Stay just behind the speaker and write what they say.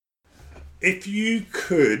If you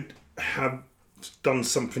could have done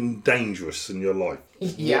something dangerous in your life,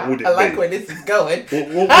 Yeah, what would it I like be? where this is going. What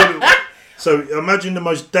would it, so imagine the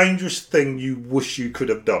most dangerous thing you wish you could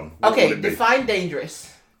have done. What Okay, would it be? define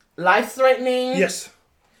dangerous. Life-threatening? Yes.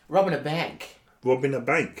 Robbing a bank. Robbing a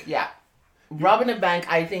bank. Yeah. Robbing a bank,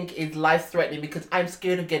 I think, is life-threatening because I'm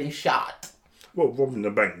scared of getting shot. Well, robbing a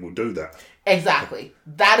bank will do that. Exactly.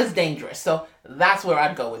 That is dangerous. So that's where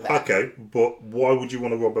I'd go with that. Okay, but why would you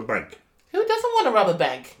want to rob a bank? Who doesn't want to rob a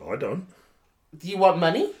bank? I don't. Do you want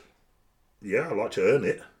money? Yeah, I like to earn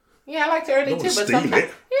it. Yeah, I like to earn it Don't too, but steal sometimes,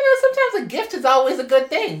 it. sometimes a gift is always a good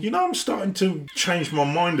thing. You know, I'm starting to change my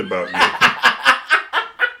mind about you.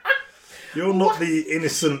 You're not the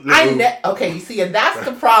innocent little... Okay, you see, and that's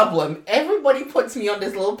the problem. Everybody puts me on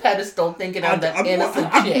this little pedestal thinking I'm the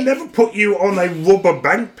innocent chick. I've never put you on a rob a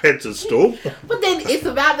bank pedestal. But then it's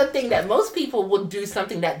about the thing that most people would do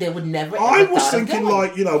something that they would never ever I was thought of thinking doing.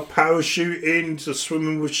 like, parachuting, to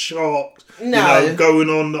swimming with sharks, No. going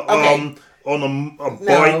on Okay. on a bike.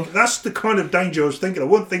 No. That's the kind of danger I was thinking. I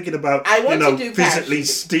wasn't thinking about, I want to do physically parachuting.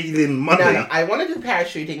 stealing money. No, I want to do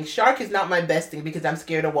parachuting. Shark is not my best thing because I'm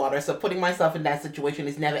scared of water. So putting myself in that situation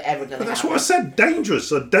is never ever going to But that's happen. what I said,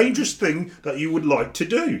 dangerous. A dangerous thing that you would like to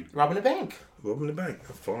do. Robbing a bank. Robbing a bank.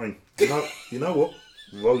 Fine. You know what?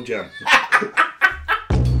 Roll jam.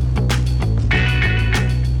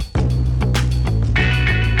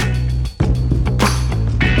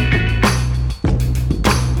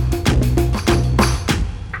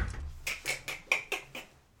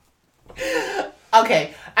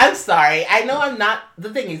 Okay, I'm sorry. I know I'm not. The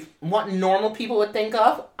thing is, what normal people would think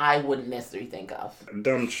of, I wouldn't necessarily think of.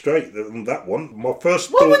 Damn straight on that one. My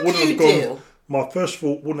first What thought would wouldn't you have gone. do? My first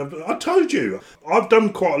thought wouldn't have. I told you, I've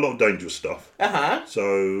done quite a lot of dangerous stuff. Uh-huh.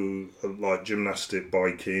 So, like gymnastic,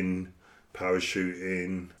 biking,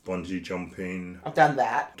 parachuting, bungee jumping. I've done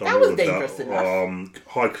that. Done That all was of dangerous enough.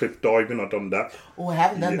 High cliff diving, I've done that. Oh, I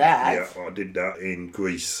haven't done Yeah, that. yeah, I did that in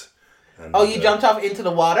Greece. And, Oh, you jumped off into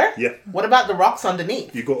the water? Yeah. What about the rocks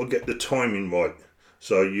underneath? You got to get the timing right.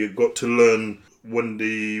 So you've got to learn when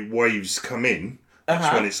the waves come in.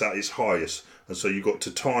 That's when it's at its highest, and so you got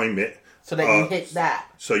to time it. So that you hit that.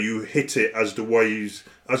 So you hit it as the waves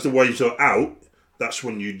are out. That's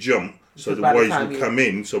when you jump. So the by the waves time will you- come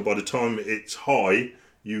in. So by the time it's high,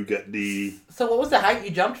 you get the. So what was the height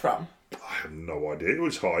you jumped from? I have no idea. It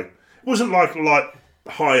was high. It wasn't like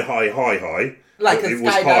high. Like But a it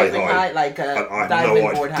was skydiving high, like a I have diving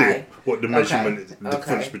no board idea high. what the measurement, the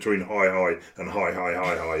difference Okay. between high and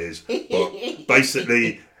high is. But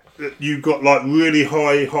basically, you got like really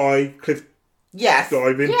high cliff Yes.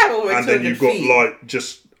 diving, Yeah, over and then 200 you've got feet. like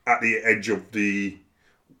just at the edge of the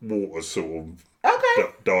water sort of Okay.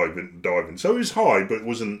 diving. So it was high, but it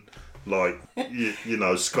wasn't like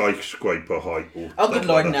skyscraper height. Or Oh, stuff good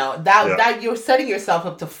Lord, like no. Yeah. That you're setting yourself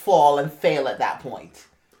up to fall and fail at that point.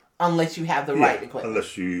 Unless you have the Yeah, right equipment.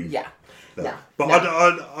 unless you. Yeah. No. But no.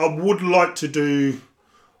 I would like to do.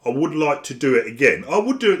 I would like to do it again. I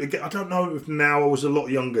would do it again. I don't know if now I was a lot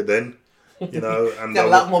younger then, and Got a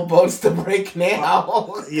lot more bones to break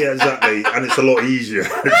now. yeah, exactly, and it's a lot easier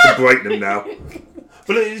to break them now.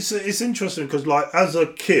 But it's interesting because like as a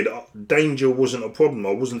kid, danger wasn't a problem.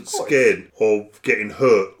 I wasn't scared of getting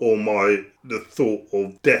hurt or the thought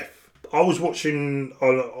of death. I was watching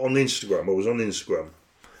on Instagram. I was on Instagram,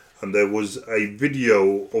 and there was a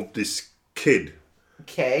video of this kid.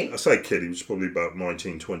 Okay. I say kid, he was probably about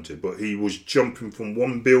 19, 20, but he was jumping from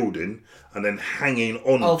one building and then hanging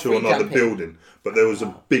on to free another jumping. building. But there was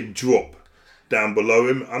a big drop down below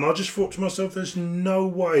him, and I just thought to myself, there's no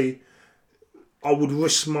way I would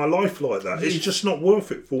risk my life like that. It's just not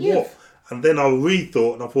worth it. For what? And then I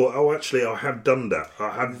rethought and I thought, oh, actually, I have done that. I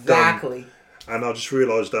have Exactly. and I just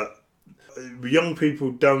realised that young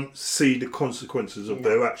people don't see the consequences of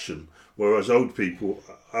their action. Whereas old people,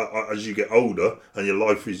 as you get older and your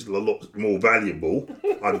life is a lot more valuable,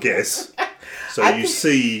 I guess. So you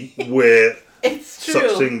see where It's true.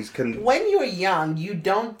 such things can... When you're young, you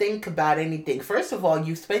don't think about anything. First of all,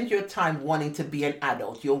 you spend your time wanting to be an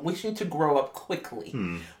adult. You're wishing to grow up quickly.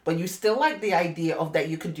 But you still like the idea of that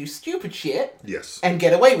you can do stupid shit Yes. and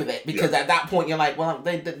get away with it. Because at that point, you're like, well,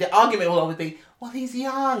 the argument will always be, well, he's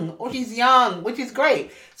young or she's young, which is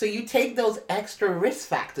great. So you take those extra risk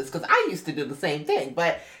factors. Because I used to do the same thing.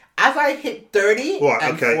 But as I hit 30 Right,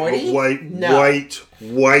 and okay, 40, but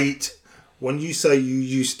wait. When you say you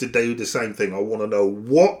used to do the same thing, I want to know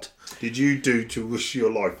what did you do to risk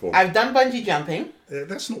your life on? I've done bungee jumping.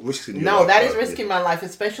 That's not risking your No, life. that is risking my life,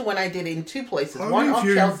 especially when I did it in two places. Only One if off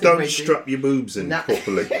you Chelsea don't Bridge. strap your boobs in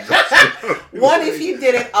properly. One if you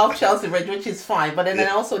did it off Chelsea Bridge, which is fine, but then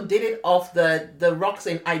I also did it off the rocks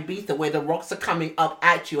in Ibiza where the rocks are coming up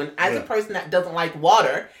at you, and as a person that doesn't like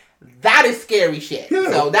water, that is scary shit.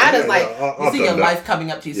 Yeah, so that is like you see your that. life coming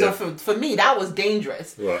up to you. Yeah. So for me, that was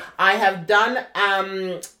dangerous. Right. I have done.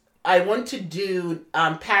 I want to do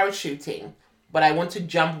parachuting. But I want to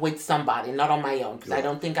jump with somebody, not on my own, because I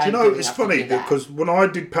don't think I'm. It's funny because when I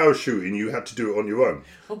did parachuting, you had to do it on your own.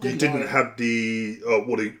 Oh, you didn't have the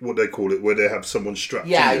what they call it, where they have someone strapped.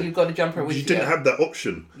 Yeah, to you. you've got a jumper with you. You didn't have that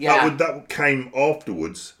option. Yeah, that came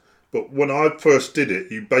afterwards. But when I first did it,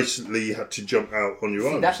 you basically had to jump out on your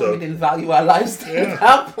own. That's why we didn't value our lives at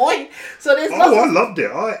that point. So there's I loved it.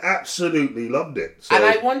 I absolutely loved it. So, and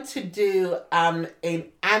I want to do an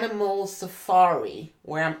animal safari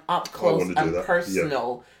where I'm up close and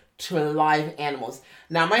personal to live animals.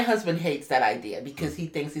 Now, my husband hates that idea because he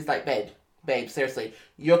thinks he's like, babe, seriously,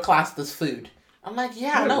 you're classed as food. I'm like,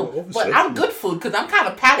 I know, but I'm good food because I'm kind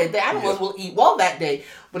of padded. The animals will eat well that day.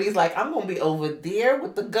 But he's like, I'm going to be over there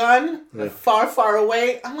with the gun, far, far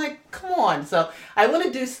away. I'm like, come on. So I want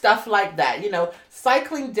to do stuff like that.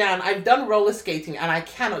 Cycling down. I've done roller skating and I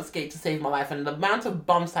cannot skate to save my life. And the amount of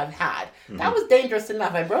bumps I've had, that was dangerous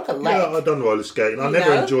enough. I broke a leg. Yeah, I've done roller skating. I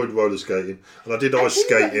never enjoyed roller skating. And I did ice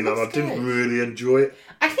skating and I didn't really enjoy it.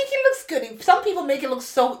 I think it looks good. Some people make it look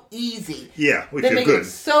so easy. Yeah, which they is make good. It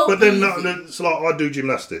so but then easy. It's like I do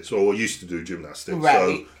gymnastics, or I used to do gymnastics.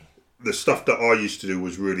 Right. So the stuff that I used to do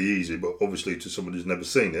was really easy, but obviously to someone who's never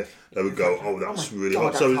seen it, they would go, "Oh, that's really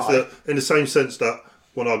hard." So it's in the same sense that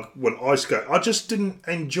when I skate, I just didn't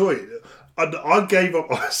enjoy it. I gave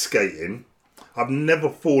up ice skating. I've never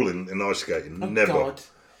fallen in ice skating, never,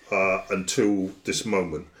 until this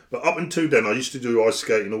moment. But up until then, I used to do ice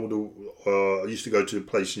skating. I used to go to a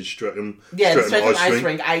place in Streatham. Yeah, the Streatham Ice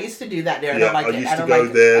Rink. I used to do that there. Yeah, I used to go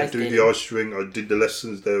there, do the ice rink. I did the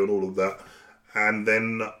lessons there and all of that. And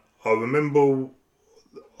then I remember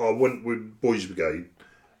I went with Boys Brigade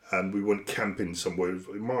and we went camping somewhere.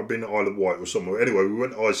 It might have been Isle of Wight or somewhere. Anyway, we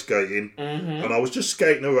went ice skating and I was just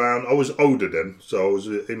skating around. I was older then, so I was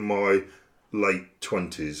in my late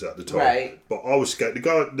 20s at the time. Right. But I was skating.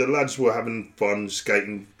 The lads were having fun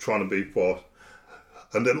skating, trying to be fast.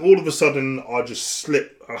 And then all of a sudden, I just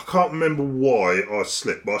slipped. I can't remember why I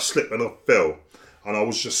slipped, but I slipped and I fell. And I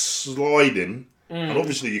was just sliding. And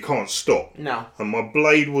obviously, you can't stop. No. And my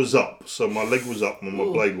blade was up. So my leg was up and my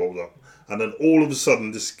blade was up. And then all of a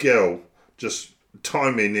sudden, this girl, just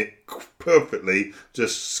timing it perfectly,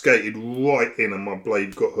 just skated right in and my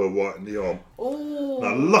blade got her right in the arm. Ooh.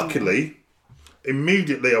 Now, luckily,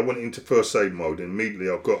 immediately I went into first aid mode. Immediately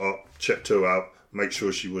I got up, checked her out, made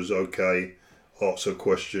sure she was okay, asked her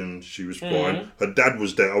questions, she was fine. Her dad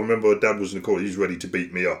was there. I remember her dad was in the corner, he was ready to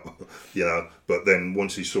beat me up, But then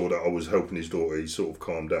once he saw that I was helping his daughter, he sort of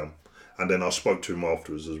calmed down. And then I spoke to him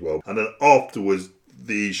afterwards as well. And then afterwards,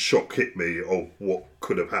 the shock hit me of what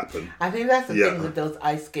could have happened. I think that's the thing with those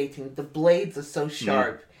ice skating. The blades are so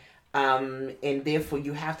sharp. And therefore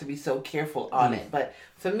you have to be so careful on it. But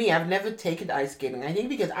for me, I've never taken ice skating. I think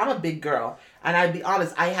because I'm a big girl, and I'd be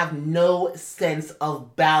honest, I have no sense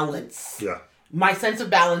of balance. Yeah. My sense of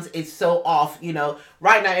balance is so off.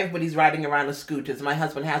 Right now everybody's riding around on scooters. My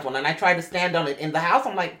husband has one, and I try to stand on it in the house.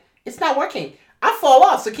 I'm like, it's not working. I fall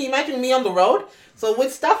off. So can you imagine me on the road? So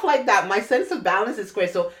with stuff like that, my sense of balance is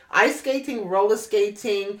great. So ice skating, roller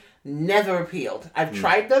skating, never appealed. I've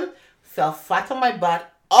tried them, fell flat on my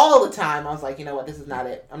butt all the time. I was like, you know what, this is not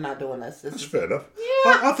it. I'm not doing this. That's fair enough.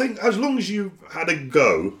 Yeah. I think as long as you had a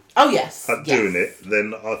go doing it,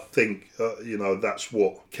 then I think, that's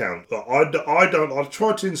what counts. I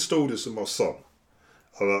try to install this in my son.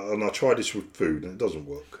 And I try this with food and it doesn't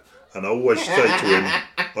work. And I always say to him,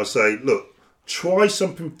 I say, look, try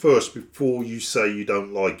something first before you say you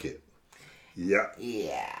don't like it. Yeah.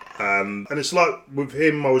 Yeah. And it's like with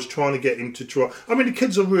him, I was trying to get him to try. I mean, the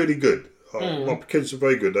kids are really good. My kids are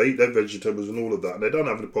very good. They eat their vegetables and all of that. And they don't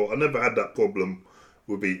have the problem. I never had that problem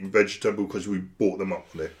with eating vegetable because we brought them up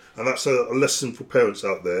on it. And that's a lesson for parents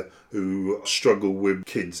out there who struggle with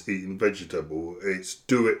kids eating vegetable. It's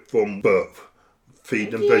do it from birth.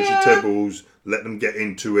 Feed them vegetables. Let them get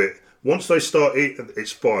into it. Once they start eating,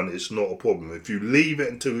 it's fine. It's not a problem. If you leave it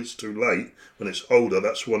until it's too late, when it's older,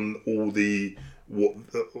 that's when all the...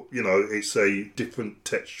 it's a different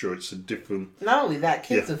texture. It's a different... Not only that,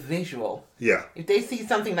 kids are visual. Yeah. If they see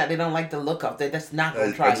something that they don't like the look of, they're just not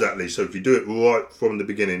going to try exactly. So if you do it right from the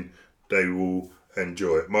beginning, they will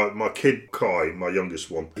enjoy it. My kid, Kai, my youngest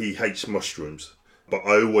one, he hates mushrooms. but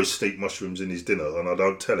I always stick mushrooms in his dinner, and I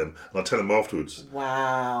don't tell him. And I tell him afterwards.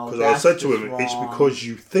 Wow. Because I said to him, it's because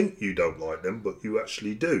you think you don't like them, but you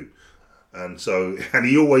actually do. And so, and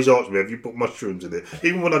he always asks me, have you put mushrooms in it?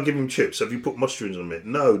 Even when I give him chips, have you put mushrooms on it?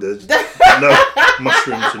 No, there's no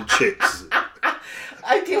mushrooms and chips.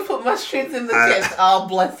 I do put mushrooms in the chips. Oh,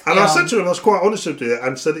 bless him. And I said to him, I was quite honest with him,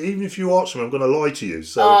 and said, even if you ask him, I'm going to lie to you.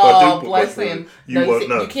 So if I do put bless mushrooms, him. you won't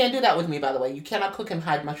know. You can't do that with me, by the way. You cannot cook and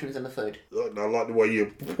hide mushrooms in the food. I like the way you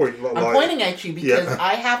point. I'm pointing at you because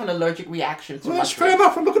I have an allergic reaction to mushrooms. That's fair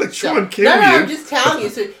enough. I'm not going to try and kill you. No, I'm just telling you.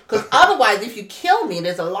 Because otherwise, if you kill me,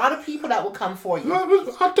 there's a lot of people that will come for you.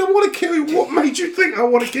 I don't want to kill you. What made you think I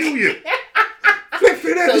want to kill you?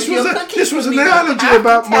 This was an analogy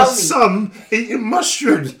about my son eating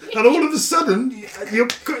mushrooms, and all of a sudden you're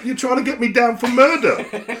trying to get me down for murder.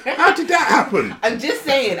 How did that happen? I'm just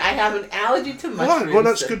saying, I have an allergy to mushrooms. Right, well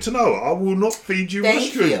that's good to know. I will not feed you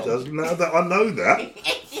mushrooms. Now that I know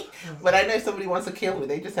that. But I know if somebody wants to kill me,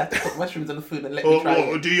 they just have to put mushrooms in the food and let me try it.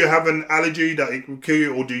 Or do you have an allergy that it can kill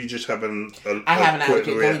you, or do you just have I have an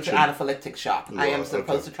allergy going to anaphylactic shock. Right, I am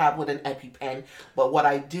supposed to travel with an EpiPen, but what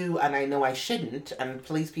I do, and I know I shouldn't, and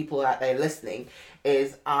please people out there listening,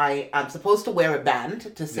 is I am supposed to wear a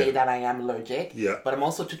band to say that I am allergic, but I'm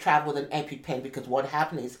also to travel with an EpiPen because what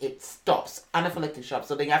happens is it stops anaphylactic shock,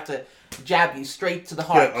 so they have to jab you straight to the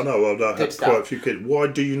heart. Yeah, I know. Well, I have quite a few kids. Why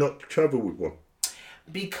do you not travel with one?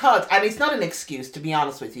 Because, and it's not an excuse, to be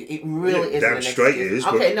honest with you. It really isn't an excuse. Damn straight it is.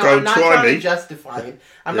 Okay, no, I'm not trying to justify it.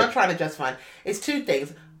 I'm not trying to justify it. It's two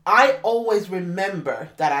things. I always remember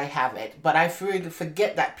that I have it, but I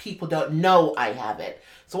forget that people don't know I have it.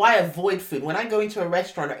 So I avoid food. When I go into a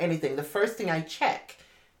restaurant or anything, the first thing I check,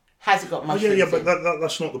 has it got mushrooms in? But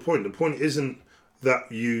that's not the point. The point isn't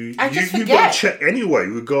that you got to check anyway,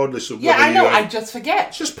 regardless of whether I know. I just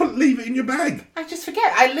forget. Just leave it in your bag. I just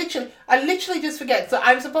forget. I literally just forget. So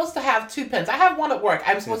I'm supposed to have 2 pens. I have one at work.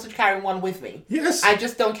 I'm supposed to carry one with me. Yes. I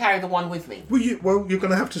just don't carry the one with me. Well, you're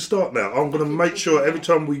going to have to start now. I'm going to make sure every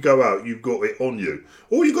time we go out, you've got it on you.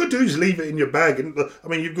 All you got to do is leave it in your bag. And I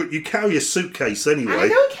mean, you carry a suitcase anyway. I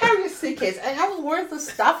don't carry a suitcase. I have worth of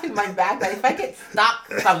stuff in my bag that if I get stuck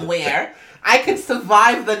somewhere, I can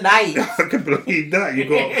survive the night. I can believe that. You've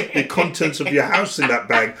got the contents of your house in that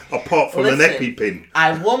bag, apart from an EpiPen.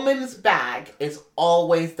 A woman's bag is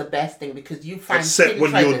always the best thing because you find except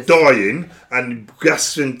when you're dying and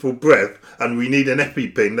gasping for breath and we need an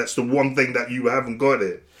EpiPen, that's the one thing that you haven't got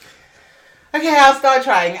it. Okay, I'll start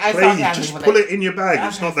trying. Please, just pull it in your bag.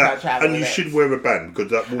 It's not that. And you should wear a band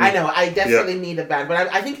because that will... I know, I definitely need a band.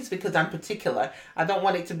 But I think it's because I'm particular. I don't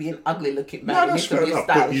want it to be an ugly looking band. No, that's fair enough.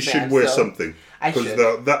 But you should wear something. I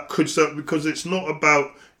should. That could... Because it's not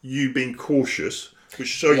about you being cautious,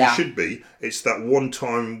 which you should be. It's that one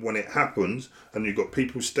time when it happens and you've got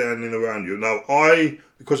people standing around you. Now,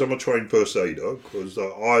 because I'm a trained first aider, because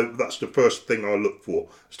that's the first thing I look for,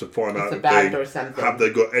 is to find out if have they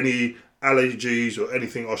got any allergies or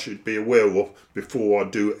anything I should be aware of before I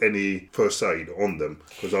do any first aid on them,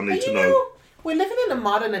 because I need to know. We're living in a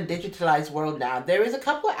modern and digitalized world now. There is a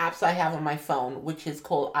couple of apps I have on my phone, which is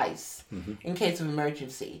called ICE, in case of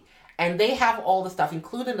emergency. And they have all the stuff,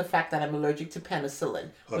 including the fact that I'm allergic to penicillin,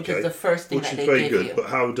 which is the first thing that they give you. Which is very good, but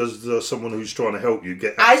how does someone who's trying to help you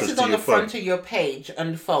get access to your phone? ICE is on the front of your page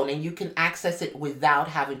on the phone, and you can access it without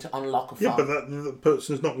having to unlock a phone. Yeah, but the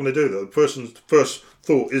person's not going to do that. The person's first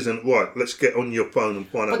thought isn't, right, let's get on your phone and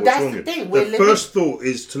find out what's wrong with you. The first thought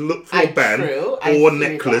is to look for a band or a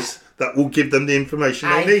necklace that will give them the information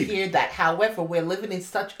they need. I hear that. However, we're living in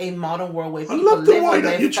such a modern world where people I love the live way on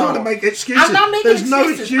that you're phone. trying to make excuses. I'm not making There's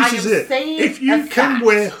excuses. no excuses here. If you can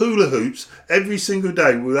wear hula hoops every single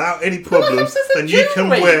day without any problems, then you can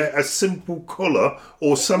wear a simple collar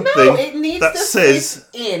or something that says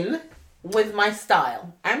fit in with my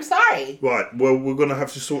style. I'm sorry. Right. Well, we're going to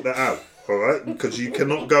have to sort that out. All right, because you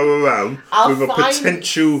cannot go around with a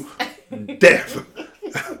potential death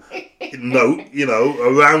note,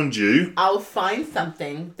 around you. I'll find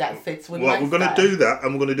something that fits with my style. We're going to do that,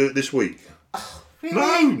 and we're going to do it this week. Oh,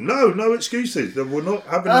 really? No excuses. We're not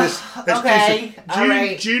having this excuses.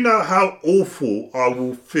 Okay, do you know how awful I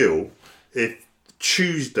will feel if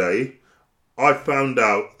Tuesday I found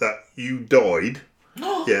out that you died,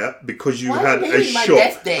 because you had a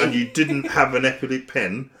shot and you didn't have an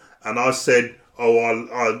EpiPen, and I said,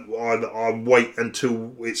 I'll wait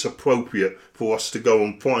until it's appropriate for us to go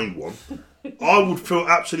and find one. I would feel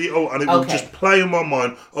absolutely and it would just play in my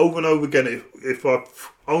mind over and over again.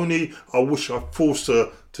 I wish I forced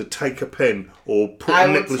her to take a pen or put I a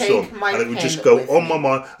would necklace take on, my and it would pen just go with on me. my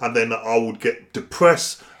mind, and then I would get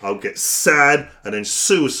depressed, I would get sad, and then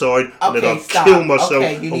suicide, and then Okay, I'd stop. kill myself.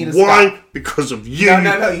 Okay, you need And to why? stop. Because of you, No, you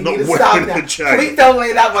not need to stop wearing now. the chain. Please don't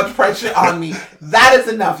lay that much pressure on me. That is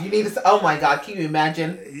enough. You need to. Oh my God, can you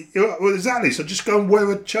imagine? Well, exactly. So just go and wear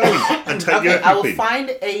a chain and take your Okay, I will everything. find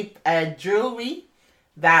a jewelry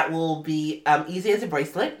that will be easy as a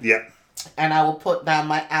bracelet, Yeah, and I will put down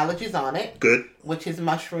my allergies on it, good. which is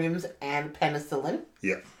mushrooms and penicillin,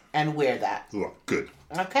 Yeah, and wear that. right, good.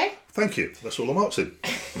 Okay. Thank you. That's all I'm asking.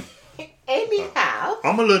 Anyhow.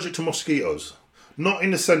 I'm allergic to mosquitoes. Not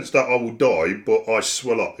in the sense that I will die, but I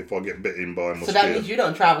swell up if I get bitten by a mosquito. So that means you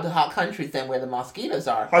don't travel to hot countries then where the mosquitoes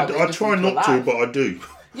are. I try not to, but I do.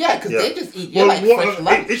 Yeah, because Yeah. they just eat you like fresh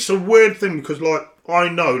lunch. It's a weird thing because, like, I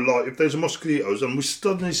know, like, if there's mosquitoes, and we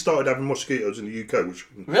suddenly started having mosquitoes in the UK, which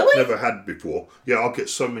we Really? never had before. Yeah, I'll get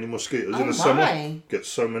so many mosquitoes in the my. summer. Get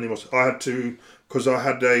so many mosquitoes. I had to, because I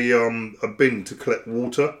had a bin to collect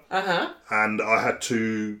water, and I had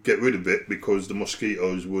to get rid of it because the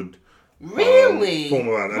mosquitoes would Really? form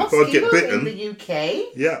around. And Mosquitoes if I get bitten, in the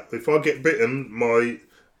UK? yeah, if I get bitten,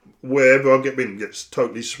 wherever I get bitten gets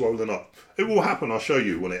totally swollen up. It will happen. I'll show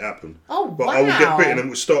you when it happened. Oh, But wow. I will get bitten and it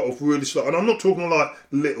will start off really slow. And I'm not talking like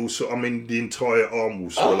little, so I mean the entire arm will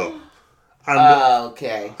swell up. And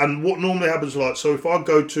Okay. and what normally happens, like, so if I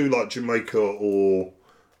go to like Jamaica or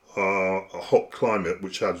a hot climate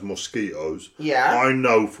which has mosquitoes, Yeah. I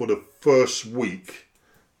know for the first week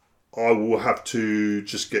I will have to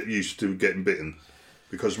just get used to getting bitten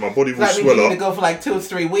because my body will That means swell you up. need to go for like 2 or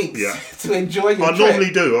 3 weeks Yeah. to enjoy your I trip. normally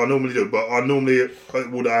do, but I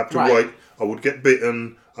would have to Right. wait. I would get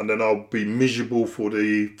bitten, and then I'll be miserable for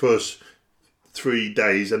the first 3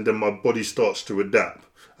 days, and then my body starts to adapt,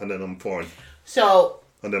 and then I'm fine. So,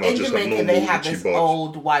 And then I'll in just have Jamaica, normal they have itchy this bites.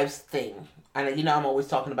 old wives thing. And you know I'm always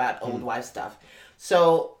talking about old wives stuff.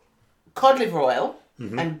 So, cod liver oil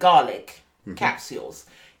Mm-hmm. and garlic capsules.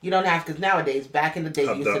 You don't have, because nowadays, back in the day,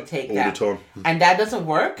 Have you used to that take all that. the time. And that doesn't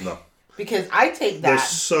work? No. Because I take that. There's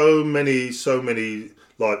so many,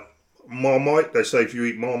 like Marmite. They say if you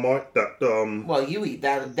eat Marmite, that Well, you eat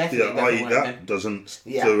that. Definitely yeah, I doesn't eat work. that. Doesn't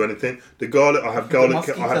Yeah. do anything. The garlic, I have garlic. I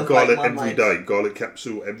mosquitoes have like garlic every Marmite. day. Garlic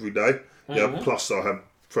capsule every day. Yeah. Plus, I have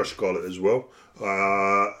fresh garlic as well.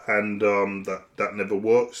 And that never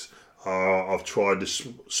works. I've tried the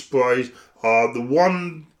sprays. The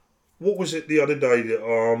one, what was it the other day?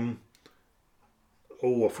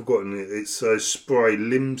 I've forgotten it. It's a spray,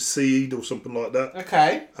 linseed or something like that.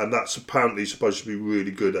 Okay. And that's apparently supposed to be really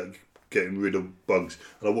good at getting rid of bugs.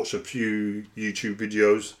 And I watched a few YouTube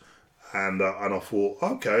videos, and I thought,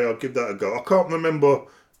 okay, I'll give that a go. I can't remember.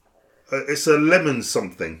 It's a lemon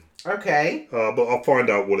something, Okay. but I'll find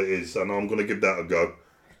out what it is, and I'm going to give that a go.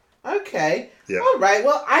 Okay. Yeah. All right.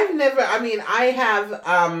 Well, I have,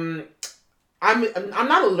 I'm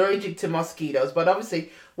not allergic to mosquitoes, but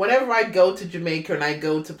obviously whenever I go to Jamaica and I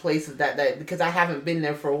go to places that because I haven't been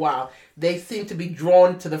there for a while, they seem to be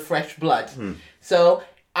drawn to the fresh blood. So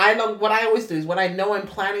I know what I always do is when I know I'm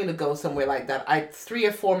planning to go somewhere like that, 3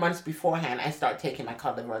 or 4 months beforehand, I start taking my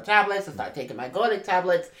cod liver oil tablets, I start taking my garlic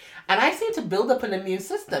tablets, and I seem to build up an immune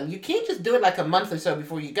system. You can't just do it like a month or so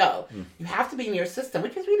before you go. You have to be in your system,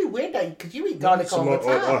 which is really weird because you eat garlic all the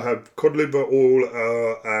time. I have cod liver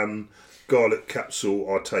oil and garlic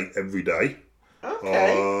capsule I take every day.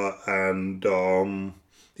 Okay.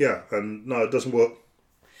 Yeah, and no, it doesn't work.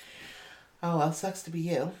 Oh, well, sucks to be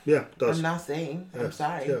you. Yeah, it does. I'm not saying. I'm Yes,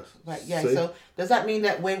 sorry. yes. But yeah, See? so does that mean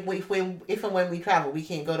that if and when we travel, we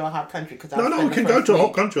can't go to a hot country? Cause No, we can go to a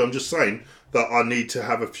hot country. I'm just saying that I need to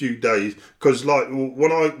have a few days because, like,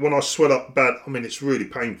 when I swell up bad, I mean, it's really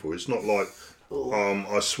painful. It's not like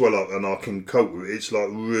I swell up and I can cope with it. It's like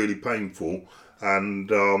really painful, and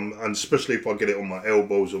especially if I get it on my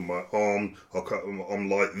elbows or my arm, I'm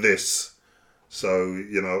like this. So,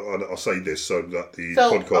 you know, I'll say this so that the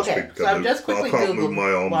podcast people can I've just quickly I can't move Googled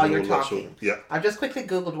my arms while and you're all that talking. sort. Yeah. I've just quickly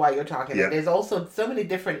Googled while you're talking. Yeah. And there's also so many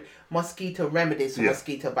different mosquito remedies for Yeah.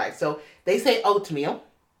 mosquito bites. So they say oatmeal.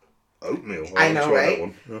 Oatmeal. I know, try right? That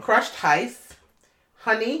one. Yeah. Crushed ice,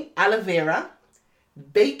 honey, aloe vera,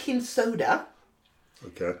 baking soda,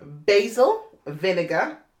 Okay. basil,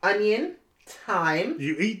 vinegar, onion, thyme.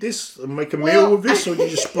 You eat this and make a meal with this, or you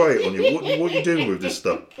just spray it on you? What are you doing with this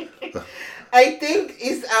stuff? I think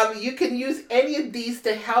is you can use any of these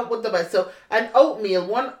to help with the bite. So an oatmeal,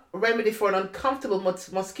 one remedy for an uncomfortable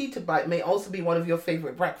mosquito bite, may also be one of your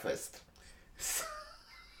favorite breakfasts.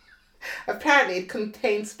 Apparently, it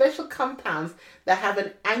contains special compounds that have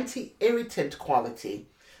an anti-irritant quality.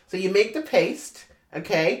 So you make the paste,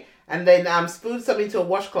 okay, And then spoon some into a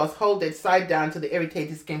washcloth, hold it side down to the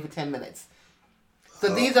irritated skin for 10 minutes.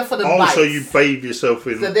 So these are for the bites. So you bathe yourself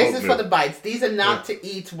in So this is oatmeal. for the bites. These are not to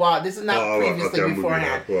eat while. This is not previously I'm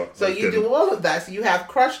beforehand. moving on. So you do all of that. So you have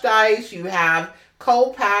crushed ice, you have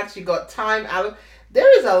cold packs, you got thyme.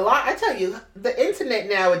 There is a lot. I tell you, the internet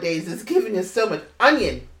nowadays is giving you so much.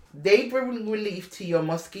 Onion. They bring relief to your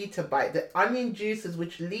mosquito bite. The onion juices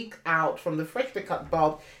which leak out from the freshly cut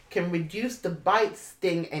bulb can reduce the bite,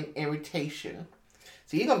 sting, and irritation.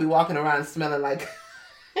 So you're going to be walking around smelling like...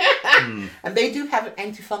 And they do have an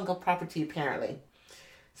antifungal property, apparently.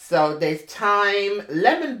 So there's thyme,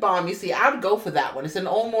 lemon balm. You see, I would go for that one. It's an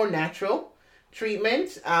all more natural treatment.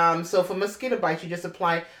 So for mosquito bites, you just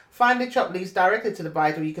apply finely chopped leaves directly to the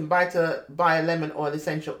bite, or you can buy a lemon oil,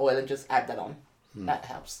 essential oil, and just add that on. That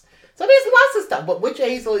helps. So there's lots of stuff, but witch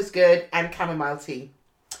hazel is good, and chamomile tea.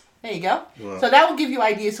 There you go. Wow. So that will give you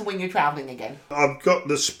ideas for when you're traveling again. I've got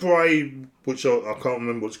the spray, which I can't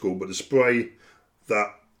remember what it's called, but the spray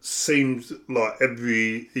that seems like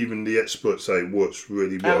even the experts say works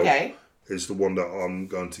really well. Okay. Is the one that I'm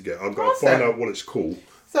going to get. I've got to find out what it's called.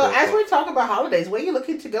 So as we're talking about holidays, where are you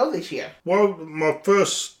looking to go this year? Well, my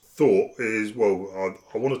first thought is,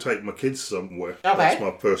 I want to take my kids somewhere. Okay. That's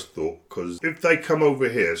my first thought, because if they come over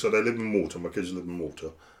here, so they live in Malta, my kids live in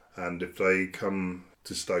Malta, and if they come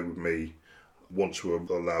to stay with me once we're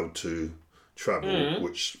allowed to travel,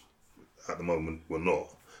 which at the moment we're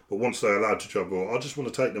not, but once they're allowed to travel, I just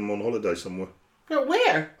want to take them on holiday somewhere. But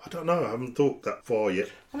where? I don't know. I haven't thought that far yet.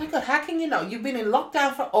 Oh my God, how can you know? You've been in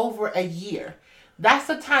lockdown for over a year. That's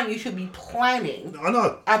the time you should be planning. I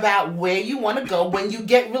know. About where you want to go when you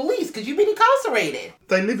get released, because you've been incarcerated.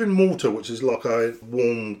 They live in Malta, which is like a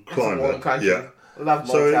warm climate. It's a warm country. Yeah. Love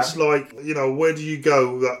Malta. So it's like, where do you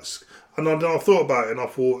go? And I thought about it, and I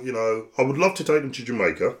thought, I would love to take them to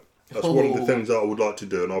Jamaica. That's one of the things that I would like to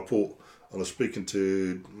do. And I thought, I was speaking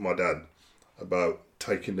to my dad about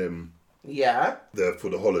taking them there for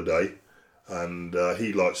the holiday. And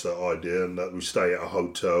he likes that idea, and that we stay at a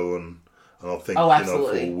hotel and I think,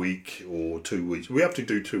 for a week or 2 weeks. We have to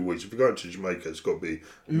do 2 weeks. If we're going to Jamaica, it's got to be...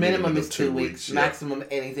 Minimum is 2 weeks. Maximum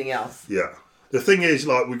anything else. Yeah. The thing is,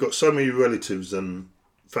 we've got so many relatives and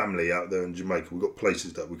family out there in Jamaica. We've got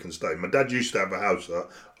places that we can stay. My dad used to have a house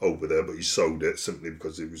over there, but he sold it simply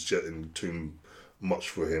because it was getting too much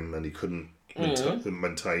for him and he couldn't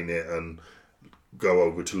maintain it and go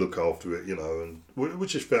over to look after it, and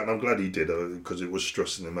which is fair. And I'm glad he did because it was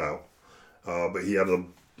stressing him out. But he had a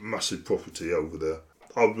massive property over there.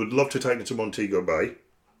 I would love to take him to Montego Bay.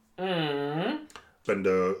 Spend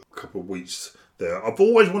a couple of weeks there. I've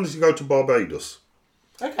always wanted to go to Barbados.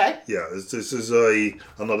 Okay. Yeah, this is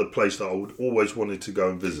another place that I would always wanted to go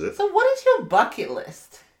and visit. So what is your bucket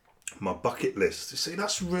list? My bucket list. You see,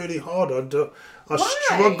 that's really hard. I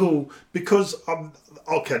struggle because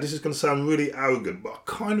this is going to sound really arrogant, but I've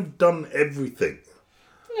kind of done everything.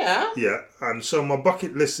 Yeah. Yeah, and so my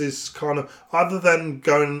bucket list is kind of, other than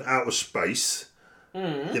going out of space,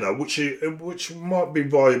 which might be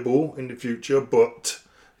viable in the future, but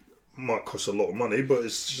might cost a lot of money. But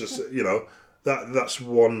it's just, that's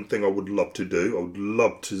one thing I would love to do. I would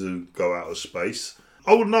love to go out of space.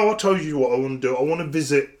 I told you what I want to do. I want to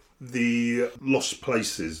visit the lost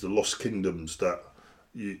places, the lost kingdoms that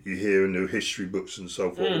you hear in the history books and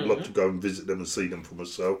so forth. I'd love to go and visit them and see them for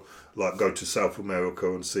myself. Like go to South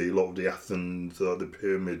America and see a lot of the Athens, the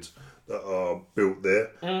pyramids that are built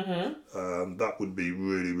there. That would be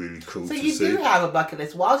really, really cool to see. So you do have a bucket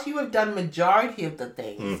list. Whilst you have done majority of the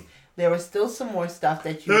things, there are still some more stuff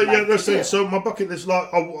that you like that's to do. it. So my bucket list,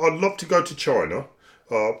 I'd love to go to China,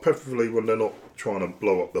 preferably when they're not trying to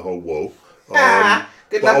blow up the whole world.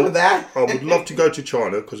 Good luck with that. I would love to go to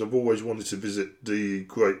China because I've always wanted to visit the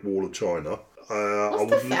Great Wall of China. What's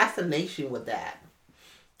the fascination with that?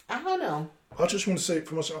 I don't know. I just want to see it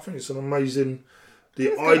for myself. I think it's an amazing...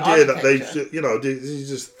 The idea that there's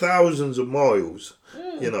just thousands of miles,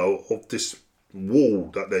 of this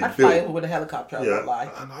wall that they built. I'd fly over with a helicopter, I won't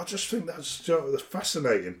lie. And I just think that's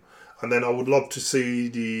fascinating. And then I would love to see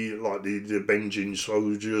the Benjin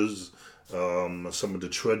soldiers, some of the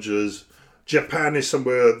treasures. Japan is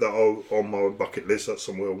somewhere that on my bucket list. That's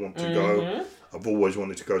somewhere I want to go. I've always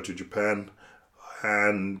wanted to go to Japan.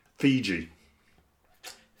 And Fiji.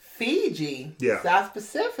 Fiji? Yeah. South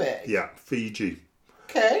Pacific? Yeah, Fiji.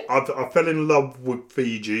 Okay. I fell in love with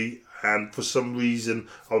Fiji, and for some reason,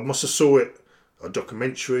 I must have saw it, a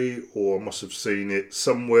documentary, or I must have seen it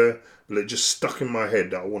somewhere, but it just stuck in my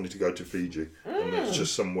head that I wanted to go to Fiji. And it's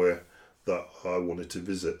just somewhere that I wanted to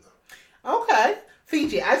visit. Okay.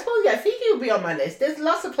 Fiji. I suppose, Fiji will be on my list. There's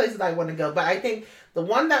lots of places I want to go, but I think the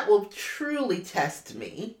one that will truly test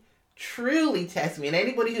me truly test me, and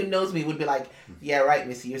anybody who knows me would be like, yeah, right,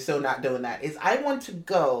 Missy, you're so not doing that, is I want to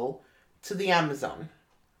go to the Amazon.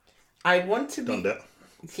 I want to be... Done that.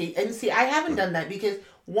 See, I haven't done that because,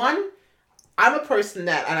 one, I'm a person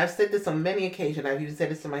that, and I've said this on many occasions, I've even said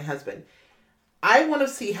this to my husband, I want to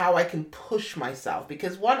see how I can push myself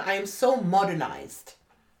because, one, I am so modernized.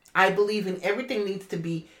 I believe in everything needs to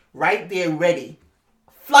be right there, ready.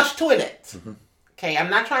 Flush toilet. Mm-hmm. Okay,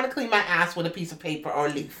 I'm not trying to clean my ass with a piece of paper or a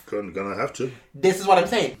leaf. Gonna have to. This is what I'm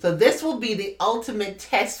saying. So this will be the ultimate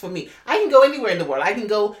test for me. I can go anywhere in the world. I can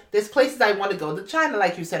go, there's places I want to go. The China,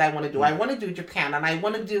 like you said, I want to do. I want to do Japan, and I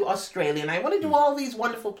want to do Australia, and I want to do all these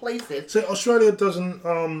wonderful places. So Australia doesn't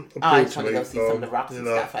appeal I just want to me. go see some of the rocks and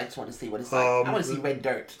stuff. I just want to see what it's like. I want to see red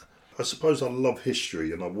dirt. I suppose I love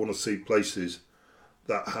history, and I want to see places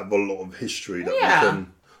that have a lot of history that we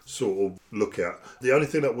can sort of look at. The only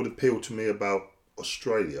thing that would appeal to me about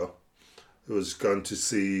Australia was going to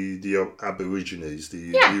see the Aborigines,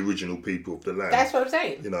 the original people of the land. That's what I'm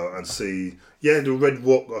saying. You know, and see, the Red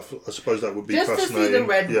Rock, I suppose that would be fascinating. Just to see the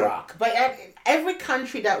Red Rock. But every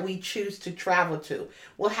country that we choose to travel to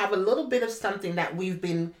will have a little bit of something that we've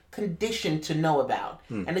been conditioned to know about.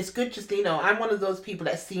 And it's good just, I'm one of those people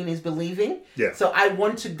that seeing is believing. Yeah. So I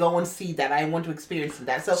want to go and see that. I want to experience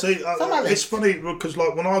that. So see, it's funny because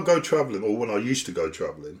like when I go travelling, or when I used to go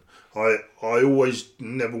travelling, I always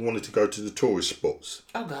never wanted to go to the tourist spots.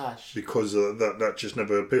 Oh gosh. Because that just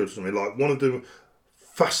never appealed to me. Like one of the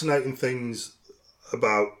fascinating things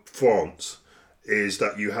about France is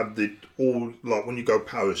that you have when you go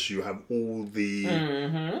Paris, you have all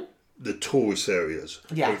the tourist areas.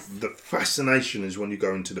 Yes. The fascination is when you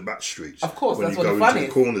go into the back streets. Of course, when that's you what go the fun into is.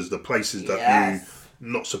 the corners, the places that you're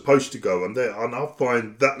not supposed to go, and I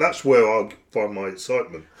find that's where I find my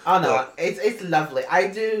excitement. Oh no, it's lovely. I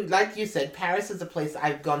do, like you said, Paris is a place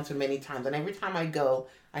I've gone to many times, and every time I go,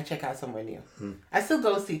 I check out somewhere new. I still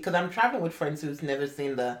go see, because I'm traveling with friends who's never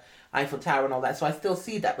seen the Eiffel Tower and all that, so I still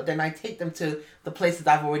see that, but then I take them to the places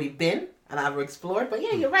I've already been and I've explored. But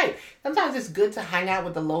yeah, you're right. Sometimes it's good to hang out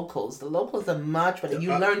with the locals. The locals are much better.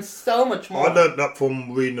 You learn so much more. I learned that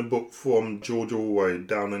from reading a book from George Orwell,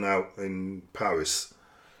 Down and Out in Paris.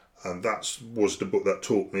 And that was the book that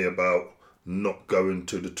taught me about not going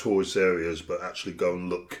to the tourist areas, but actually go and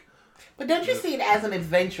look. But don't you see it as an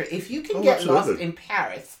adventure? If you can get lost in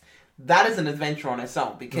Paris, that is an adventure on its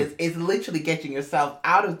own, because it's literally getting yourself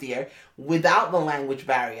out of there without the language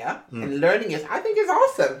barrier and learning it. I think it's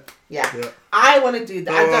awesome. Yeah. I want to do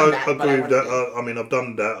that. I've done that. I agree with that. I mean, I've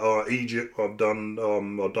done that. Egypt. I've done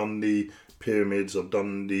the pyramids. I've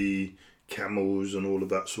done the camels and all of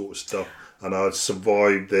that sort of stuff. And I've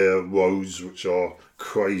survived their roads, which are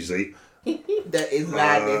crazy. That is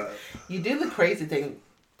madness. You do the crazy thing.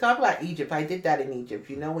 Talk about Egypt. I did that in Egypt.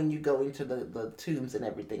 You know, when you go into the tombs and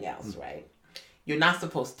everything else, right? You're not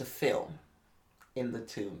supposed to film in the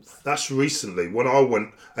tombs. That's recently. When I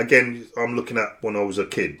went, again, I'm looking at when I was a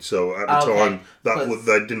kid. So at the time,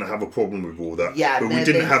 they didn't have a problem with all that. Yeah, but we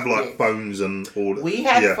didn't have like phones and all that. We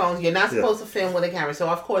had phones. You're not supposed to film with a camera. So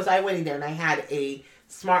of course, I went in there and I had a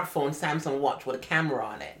smartphone Samsung watch with a camera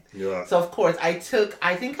on it. Yeah. So of course I think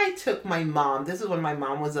I took my mom. This is when my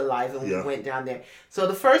mom was alive and we went down there. So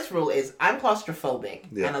the first rule is I'm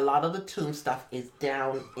claustrophobic and a lot of the tomb stuff is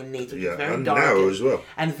down in nature. It's very and dark narrow as well.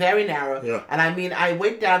 And very narrow. Yeah. And I mean I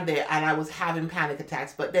went down there and I was having panic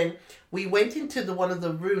attacks. But then we went into one of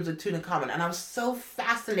the rooms of Tutankhamun and I was so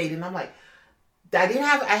fascinated and I'm like, I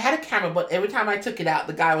had a camera, but every time I took it out,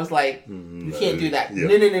 the guy was like, you can't do that.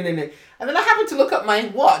 No. And then I happened to look up my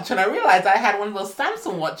watch, and I realized I had one of those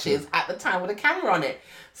Samsung watches at the time with a camera on it.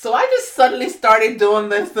 So I just suddenly started doing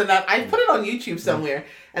this, and I put it on YouTube somewhere.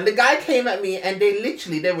 And the guy came at me, and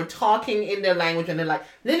they were talking in their language, and they're like,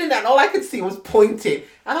 no, and all I could see was pointing.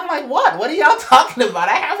 And I'm like, what? What are y'all talking about?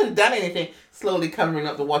 I haven't done anything. Slowly covering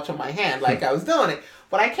up the watch on my hand like I was doing it.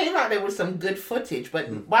 But I came out there with some good footage. But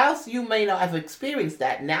whilst you may not have experienced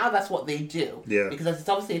that, now that's what they do. Yeah. Because it's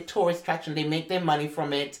obviously a tourist attraction. They make their money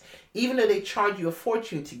from it. Even though they charge you a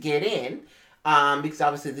fortune to get in. Because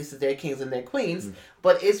obviously this is their kings and their queens.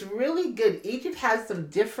 But it's really good. Egypt has some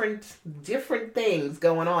different things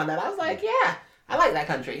going on that I was like, yeah, I like that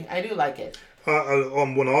country. I do like it.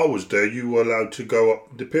 When I was there, you were allowed to go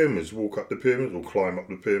up the pyramids, walk up the pyramids or climb up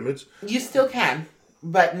the pyramids. You still can.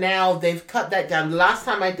 But now they've cut that down. The last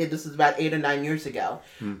time I did this was about 8 or 9 years ago.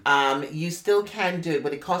 You still can do it,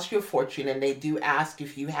 but it costs you a fortune, and they do ask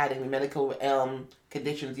if you had any medical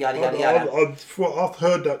conditions, yada, yada, yada. I've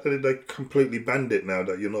heard that they completely banned it now,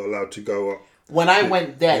 that you're not allowed to go up. When I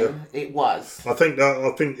went then, it was. I think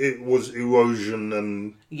it was erosion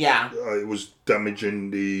and it was damaging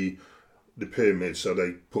the the pyramids, so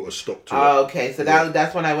they put a stop to it. Oh, okay. So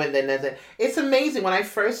that's when I went there. And it's amazing. When I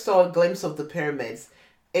first saw a glimpse of the pyramids,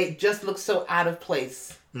 it just looked so out of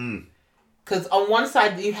place. Because on one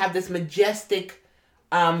side, you have this majestic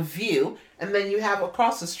view, and then you have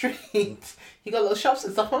across the street, you got little shops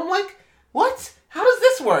and stuff. And I'm like, what? How does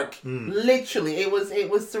this work? Literally, it was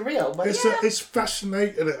surreal. But it's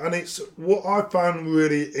fascinating, and it's what I found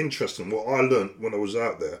really interesting. What I learned when I was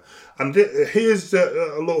out there, and here's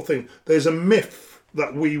a lot of things. There's a myth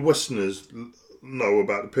that we Westerners know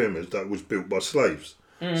about the pyramids that was built by slaves.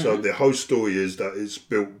 So the whole story is that it's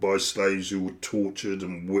built by slaves who were tortured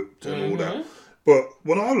and whipped and all that. But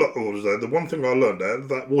when I was there, the one thing I learned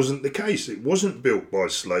that wasn't the case. It wasn't built by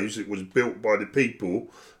slaves. It was built by the people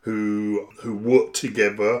who worked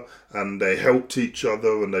together, and they helped each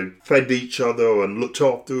other, and they fed each other and looked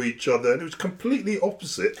after each other. And it was completely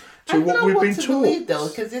opposite to what we've been taught. Believe, though,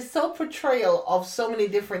 because it's so portrayal of so many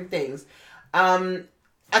different things. A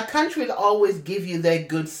country will always give you their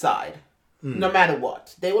good side. No matter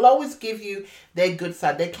what. They will always give you their good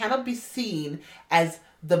side. They cannot be seen as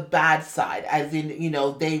the bad side, as in,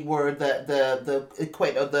 they were the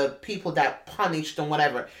equate or the people that punished and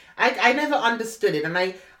whatever. I never understood it, and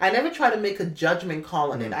I never try to make a judgment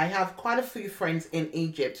call on it. I have quite a few friends in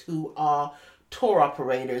Egypt who are tour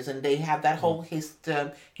operators, and they have that whole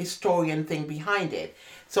historian thing behind it.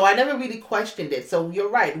 So I never really questioned it. So you're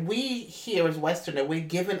right. We here as Westerner, we're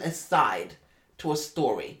given a side to a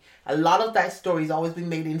story. A lot of that story has always been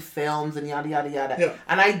made in films and yada, yada, yada. Yeah.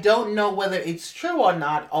 And I don't know whether it's true or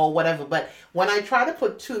not or whatever. But when I try to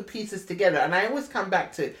put two pieces together, and I always come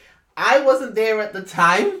back to, I wasn't there at the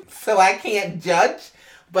time, so I can't judge.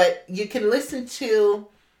 But you can listen to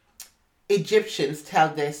Egyptians tell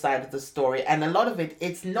their side of the story. And a lot of it,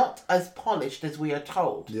 it's not as polished as we are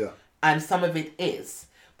told. Yeah. And some of it is.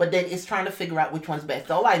 But then it's trying to figure out which one's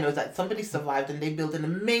best. All I know is that somebody survived and they built an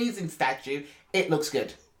amazing statue. It looks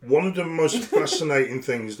good. One of the most fascinating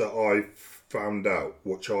things that I found out,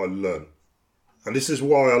 which I learned, and this is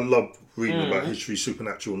why I love reading about history,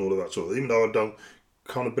 supernatural and all of that sort of, even though I don't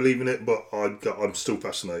kind of believe in it, but I'm still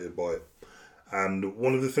fascinated by it. And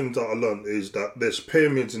one of the things that I learned is that there's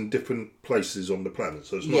pyramids in different places on the planet,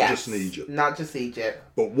 so it's not just in Egypt. Not just Egypt.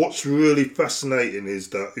 But what's really fascinating is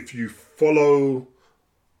that if you follow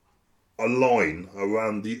a line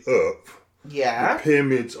around the Earth, the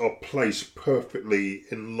pyramids are placed perfectly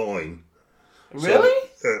in line. Really?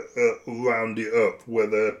 So, around the Earth where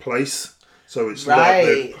they're placed. So it's like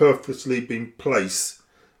they've purposely been placed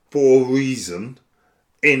for a reason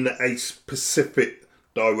in a specific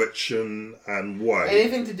direction and way.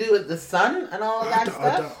 Anything to do with the sun and all of that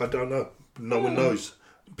stuff? I don't know. No one knows.